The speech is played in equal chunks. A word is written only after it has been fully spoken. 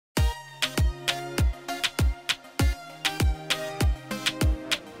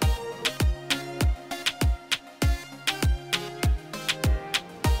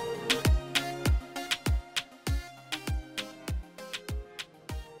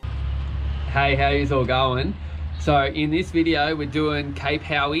Hey, how's all going? So in this video we're doing Cape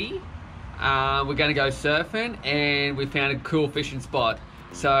Hauy. We're going to go surfing and we found a cool fishing spot.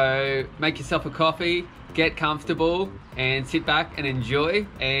 So make yourself a coffee, get comfortable and sit back and enjoy.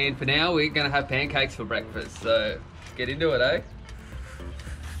 And for now we're going to have pancakes for breakfast. So let's get into it, eh?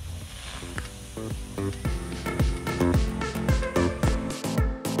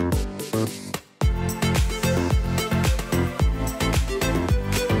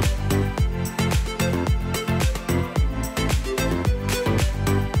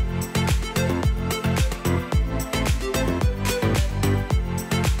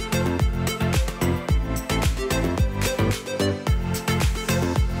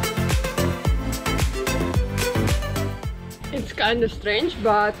 It's kind of strange,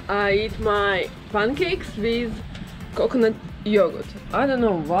 but I eat my pancakes with coconut yogurt. I don't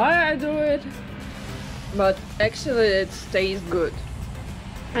know why I do it, but actually it tastes good.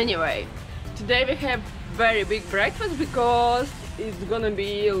 Anyway, today we have very big breakfast because it's gonna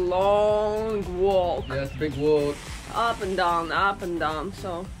be a long walk. Yes, big walk. Up and down,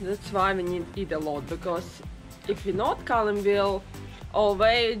 so that's why we need to eat a lot, because if we're not, Colin will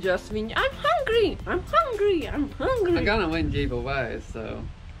always just mean I'm hungry. I'm gonna win either way,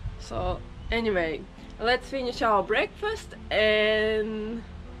 so anyway, let's finish our breakfast and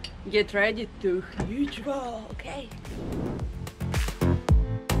get ready to huge walk. Okay.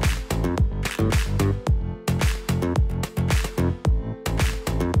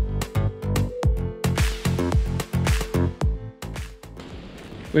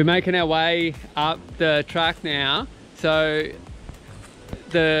 We're making our way up the track now. So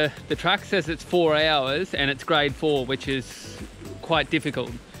the track says it's 4 hours and it's grade 4, which is quite difficult.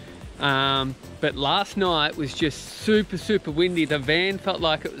 But last night was just super windy. The van felt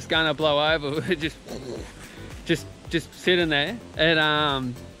like it was gonna blow over. We were just sitting there.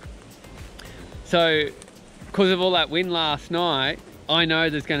 And so because of all that wind last night, I know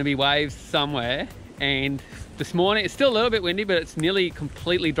there's gonna be waves somewhere. And this morning it's still a little bit windy, but it's nearly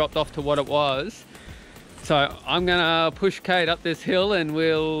completely dropped off to what it was. So I'm gonna push Kate up this hill and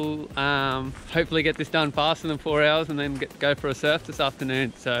we'll hopefully get this done faster than 4 hours and then go for a surf this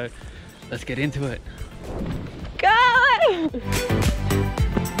afternoon. So let's get into it. Go!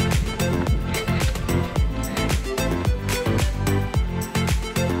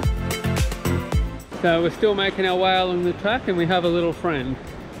 So we're still making our way along the track and we have a little friend.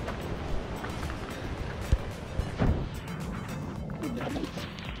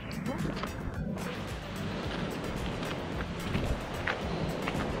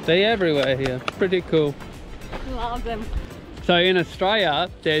 They're everywhere here. Pretty cool. Love them. So in Australia,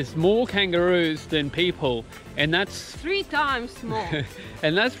 there's more kangaroos than people, and that's 3 times more.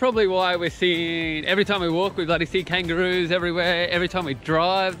 and that's probably why we're seeing, every time we walk, we bloody see kangaroos everywhere. Every time we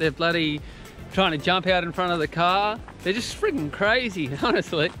drive, they're bloody trying to jump out in front of the car. They're just freaking crazy,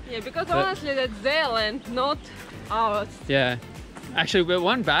 honestly. Yeah, because honestly, that's their land, not ours. Yeah. Actually, but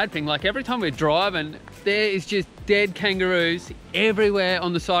one bad thing, like every time we're driving, there is just dead kangaroos everywhere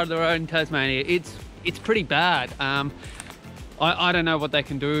on the side of the road in Tasmania. It's pretty bad. I don't know what they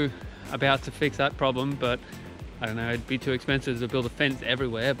can do about to fix that problem, but I don't know, it'd be too expensive to build a fence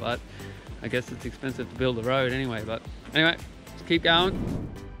everywhere, but I guess it's expensive to build a road anyway. But anyway, let's keep going.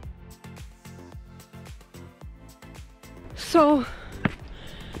 So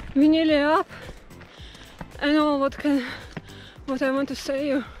we nearly up. I know what I want to say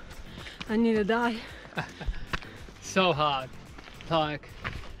you. I need to die. So hard. Like,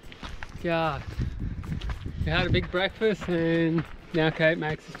 God. We had a big breakfast and now Kate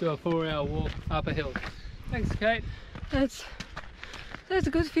makes us do a 4-hour walk up a hill. Thanks, Kate. That's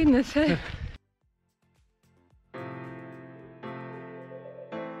good fitness, eh?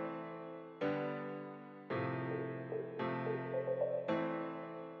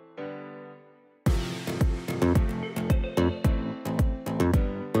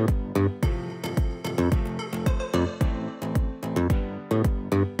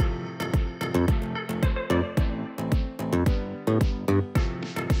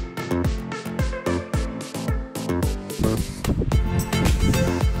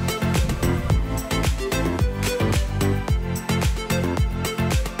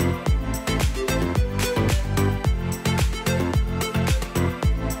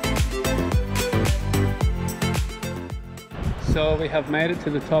 So we have made it to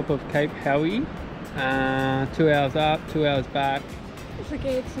the top of Cape Hauy. 2 hours up, 2 hours back. It's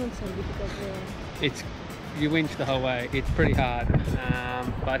okay, it's not so difficult. You winch the whole way. It's pretty hard,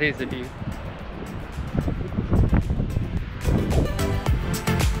 but here's the view.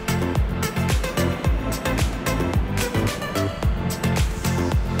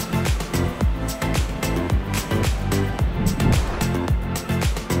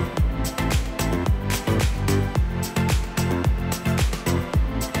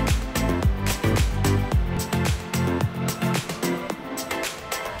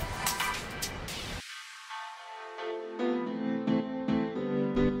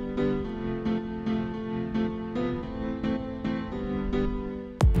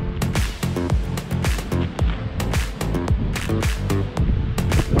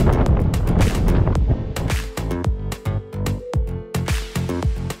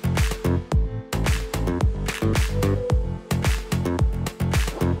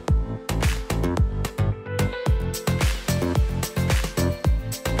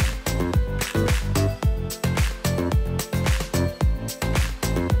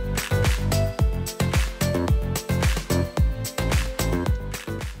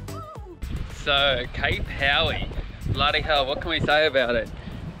 So Cape Hauy, bloody hell, what can we say about it?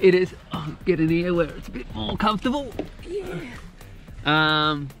 It is, get in here where it's a bit more comfortable.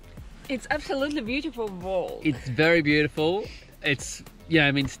 Yeah. It's absolutely beautiful wall. It's very beautiful. It's, yeah,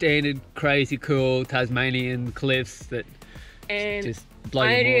 I mean, standard crazy cool Tasmanian cliffs that and just blow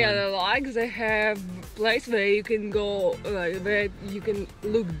your I mind. really like they have place where you can go, like where you can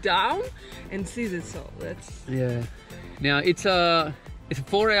look down and see the soul. That's Yeah. Now it's a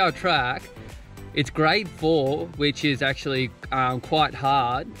 4-hour track. It's grade 4, which is actually quite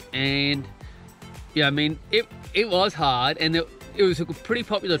hard, and yeah, I mean it was hard, and it was a pretty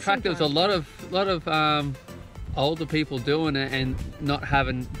popular track. There was a lot of older people doing it and not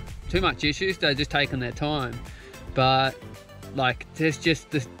having too much issues. They're just taking their time, but like it's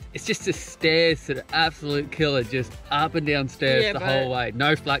just the stairs that are absolute killer, just up and down stairs the whole way.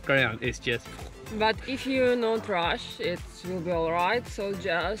 No flat ground. It's just. But if you not rush, it will be alright. So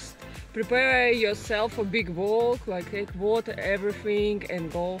just prepare yourself for big walk, like take water, everything,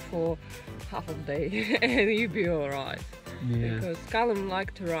 and go for half a day, and you'll be alright. Yeah. Because Callum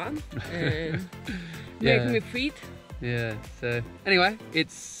like to run and make me fit. Yeah. So anyway,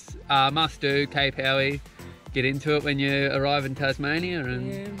 it's must do Cape Hauy. Get into it when you arrive in Tasmania,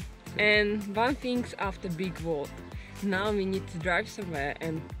 and yeah. And one thing after big walk, now we need to drive somewhere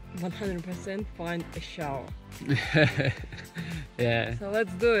and 100% find a shower. yeah. So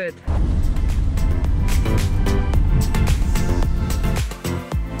let's do it.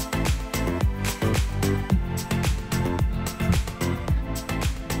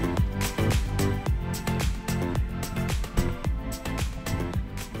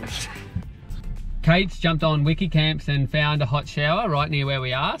 Kate's jumped on WikiCamps and found a hot shower right near where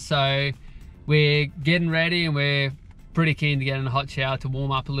we are, so we're getting ready and we're pretty keen to get in a hot shower to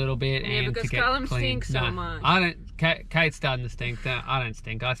warm up a little bit, and because to get Callum clean. stinks so much. I don't. Kate's starting to stink. I don't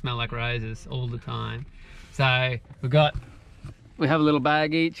stink. I smell like roses all the time. So we have a little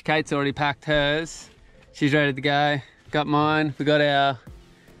bag each. Kate's already packed hers. She's ready to go. Got mine. We got our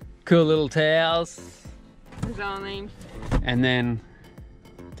cool little towels. That's our name. And then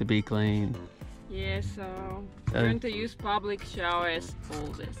to be clean. Yeah, so we're going to use public showers all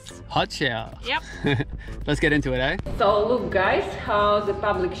this. Hot shower. Yep. Let's get into it, eh? So look guys, how the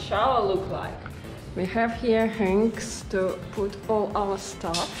public shower look like. We have here hanks to put all our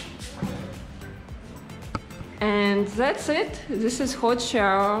stuff. And that's it. This is hot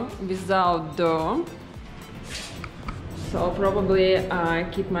shower without door. So probably I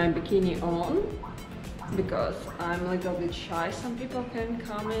keep my bikini on, because I'm a little bit shy. Some people can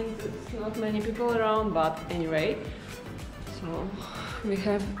come in, there's not many people around, but anyway. So we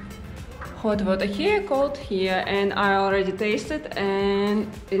have hot water here, cold here, and I already tasted,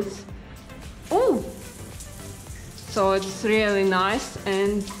 and it's, oh! So it's really nice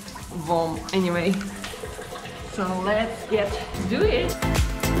and warm anyway. So let's get to do it.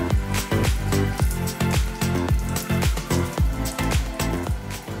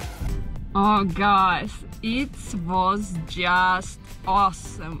 Oh guys, it was just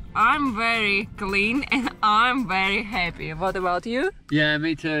awesome. I'm very clean and I'm very happy. What about you? Yeah,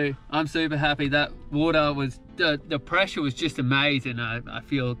 me too. I'm super happy. That water was, the pressure was just amazing. I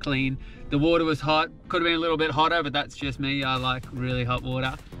feel clean. The water was hot. Could have been a little bit hotter, but that's just me. I like really hot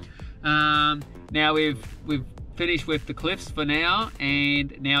water. Now we've finished with the cliffs for now,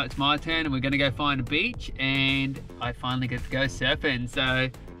 and now it's my turn, and we're gonna go find a beach, and I finally get to go surfing. So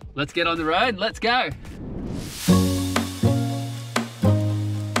let's get on the road, let's go.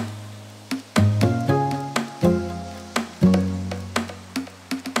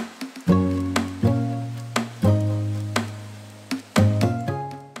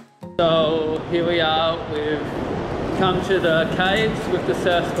 So here we are, we've come to the caves with the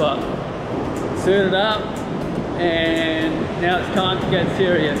surf spot. Suited up, and now it's time to get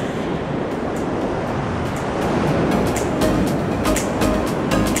serious.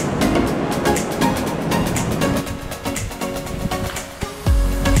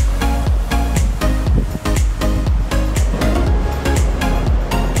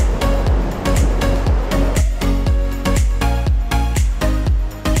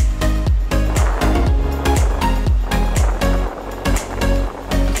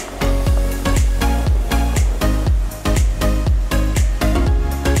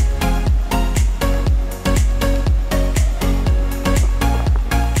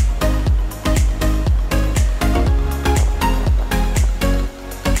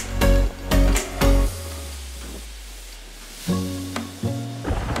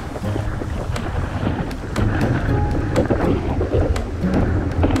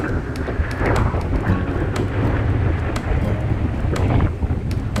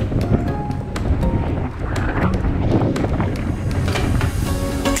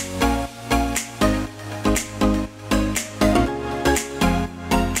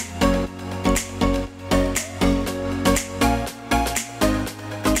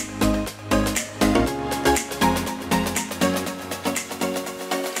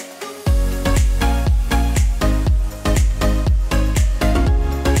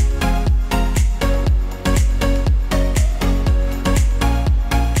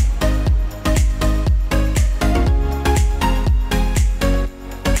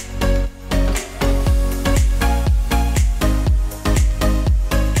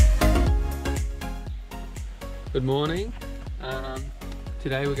 Good morning.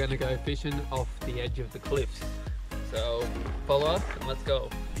 Today we're going to go fishing off the edge of the cliffs. So follow us and let's go.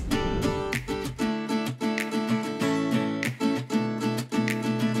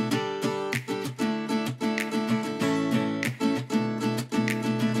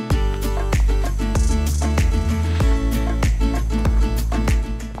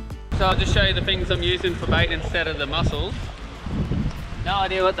 So I'll just show you the things I'm using for bait instead of the mussels. No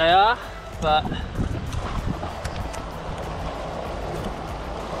idea what they are, but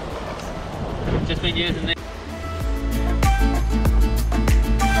just been using this.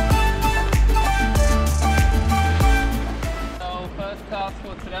 So first cast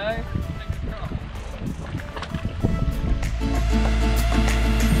for today.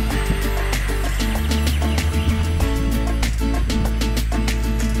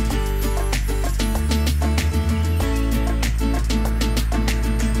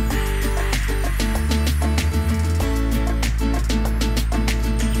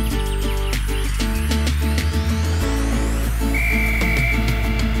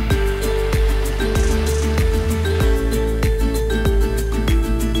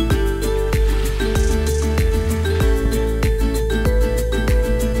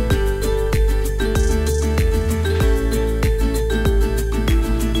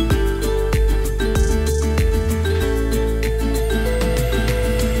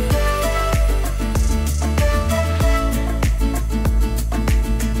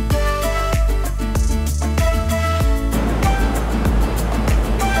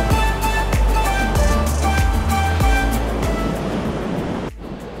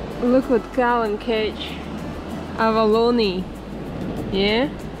 Look what Callan catch. Abalone. Yeah?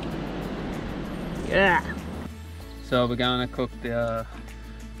 Yeah. So we're going to cook the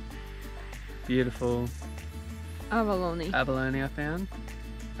beautiful Abalone. abalone I found.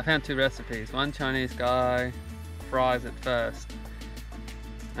 I found two recipes. One Chinese guy fries it first,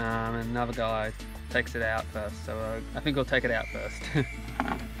 and another guy takes it out first. So I think we'll take it out first.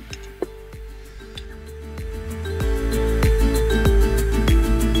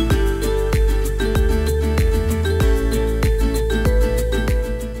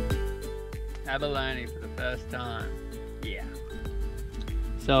 Abalone for the first time. Yeah.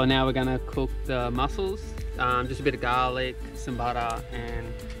 So now we're gonna cook the mussels. Just a bit of garlic, some butter, and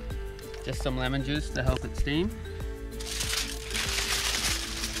just some lemon juice to help it steam.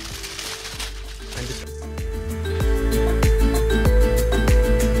 And just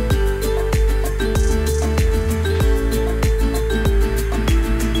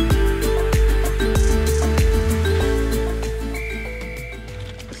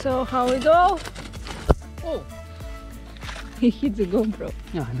So how we go? oh, He hit the GoPro.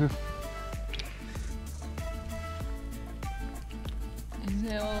 yeah, I know. Is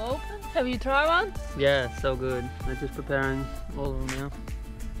it all open? Have you tried one? Yeah, so good. I'm just preparing all of them now.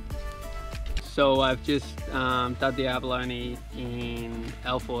 So I've just dubbed the abalone in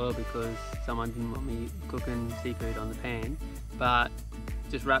alfoil because someone didn't want me cooking seafood on the pan, but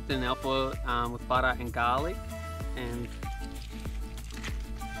just wrapped it in alfoil with butter and garlic, and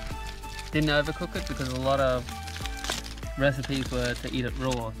didn't overcook it because a lot of recipes were to eat it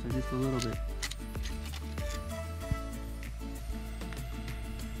raw, so just a little bit.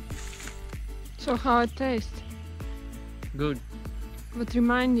 So how it tastes? Good. What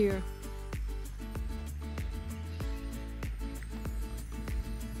remind you?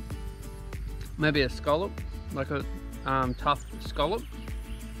 Maybe a scallop, like a tough scallop,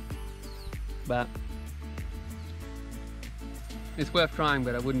 but it's worth trying,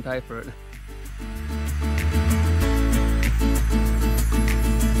 but I wouldn't pay for it.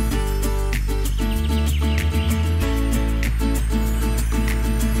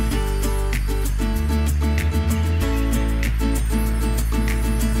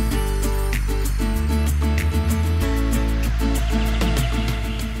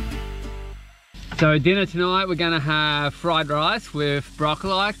 So dinner tonight, we're gonna have fried rice with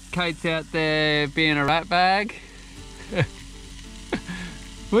broccoli. Kate's out there being a rat bag.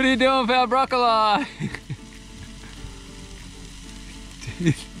 What are you doing for our broccoli?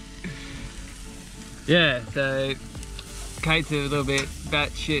 Yeah, so Kate's a little bit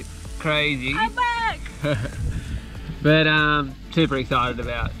batshit crazy. I'm back! But super excited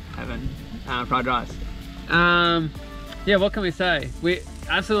about having fried rice. Yeah, what can we say? We're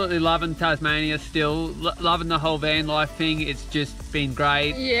absolutely loving Tasmania still, loving the whole van life thing. It's just been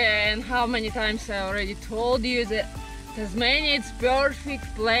great. Yeah, and how many times I already told you that Tasmania is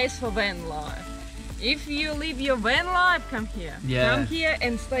perfect place for van life. If you live your van life, come here. Yeah. Come here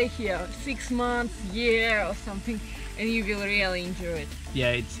and stay here 6 months, year or something, and you will really enjoy it.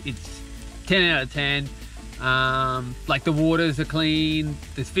 Yeah, it's 10 out of 10. Like the waters are clean,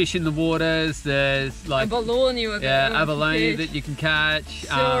 there's fish in the waters, there's like abalone, abalone that you can catch.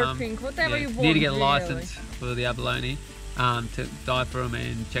 Surfing, whatever you want. Need to get a really. license for the abalone to dive for them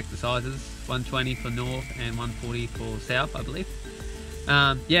and check the sizes. 120 for north and 140 for south, I believe.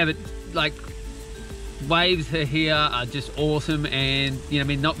 Yeah, but like waves here are just awesome, and you know, I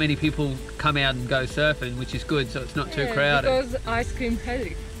mean, not many people come out and go surfing, which is good, so it's not too crowded. Because ice cream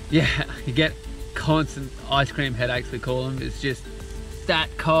headache. Yeah, you get constant ice cream headaches, we call them. It's just that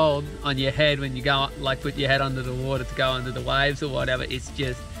cold on your head when you go, like, put your head under the water to go under the waves or whatever. It's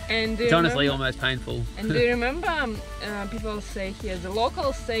just, it's honestly almost painful. And do you remember people say here, the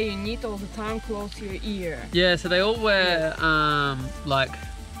locals say you need all the time close to your ear. Yeah, so they all wear like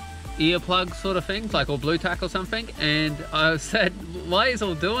earplugs sort of things, like, or blue tack or something, and I said, why is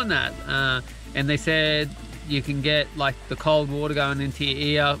all doing that? And they said you can get like the cold water going into your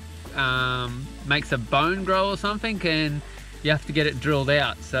ear makes a bone grow or something, and you have to get it drilled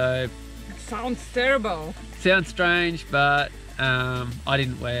out. So it sounds terrible. Sounds strange, but I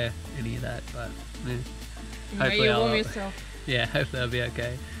didn't wear any of that, but hopefully hopefully I'll be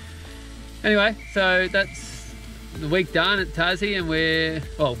okay. Anyway, so that's the week done at Tassie, and we're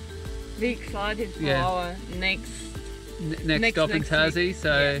excited for our next stop in Tassie. Week.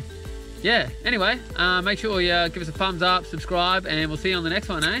 So yeah, anyway, make sure you give us a thumbs up, subscribe, and we'll see you on the next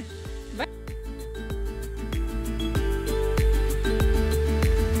one, eh?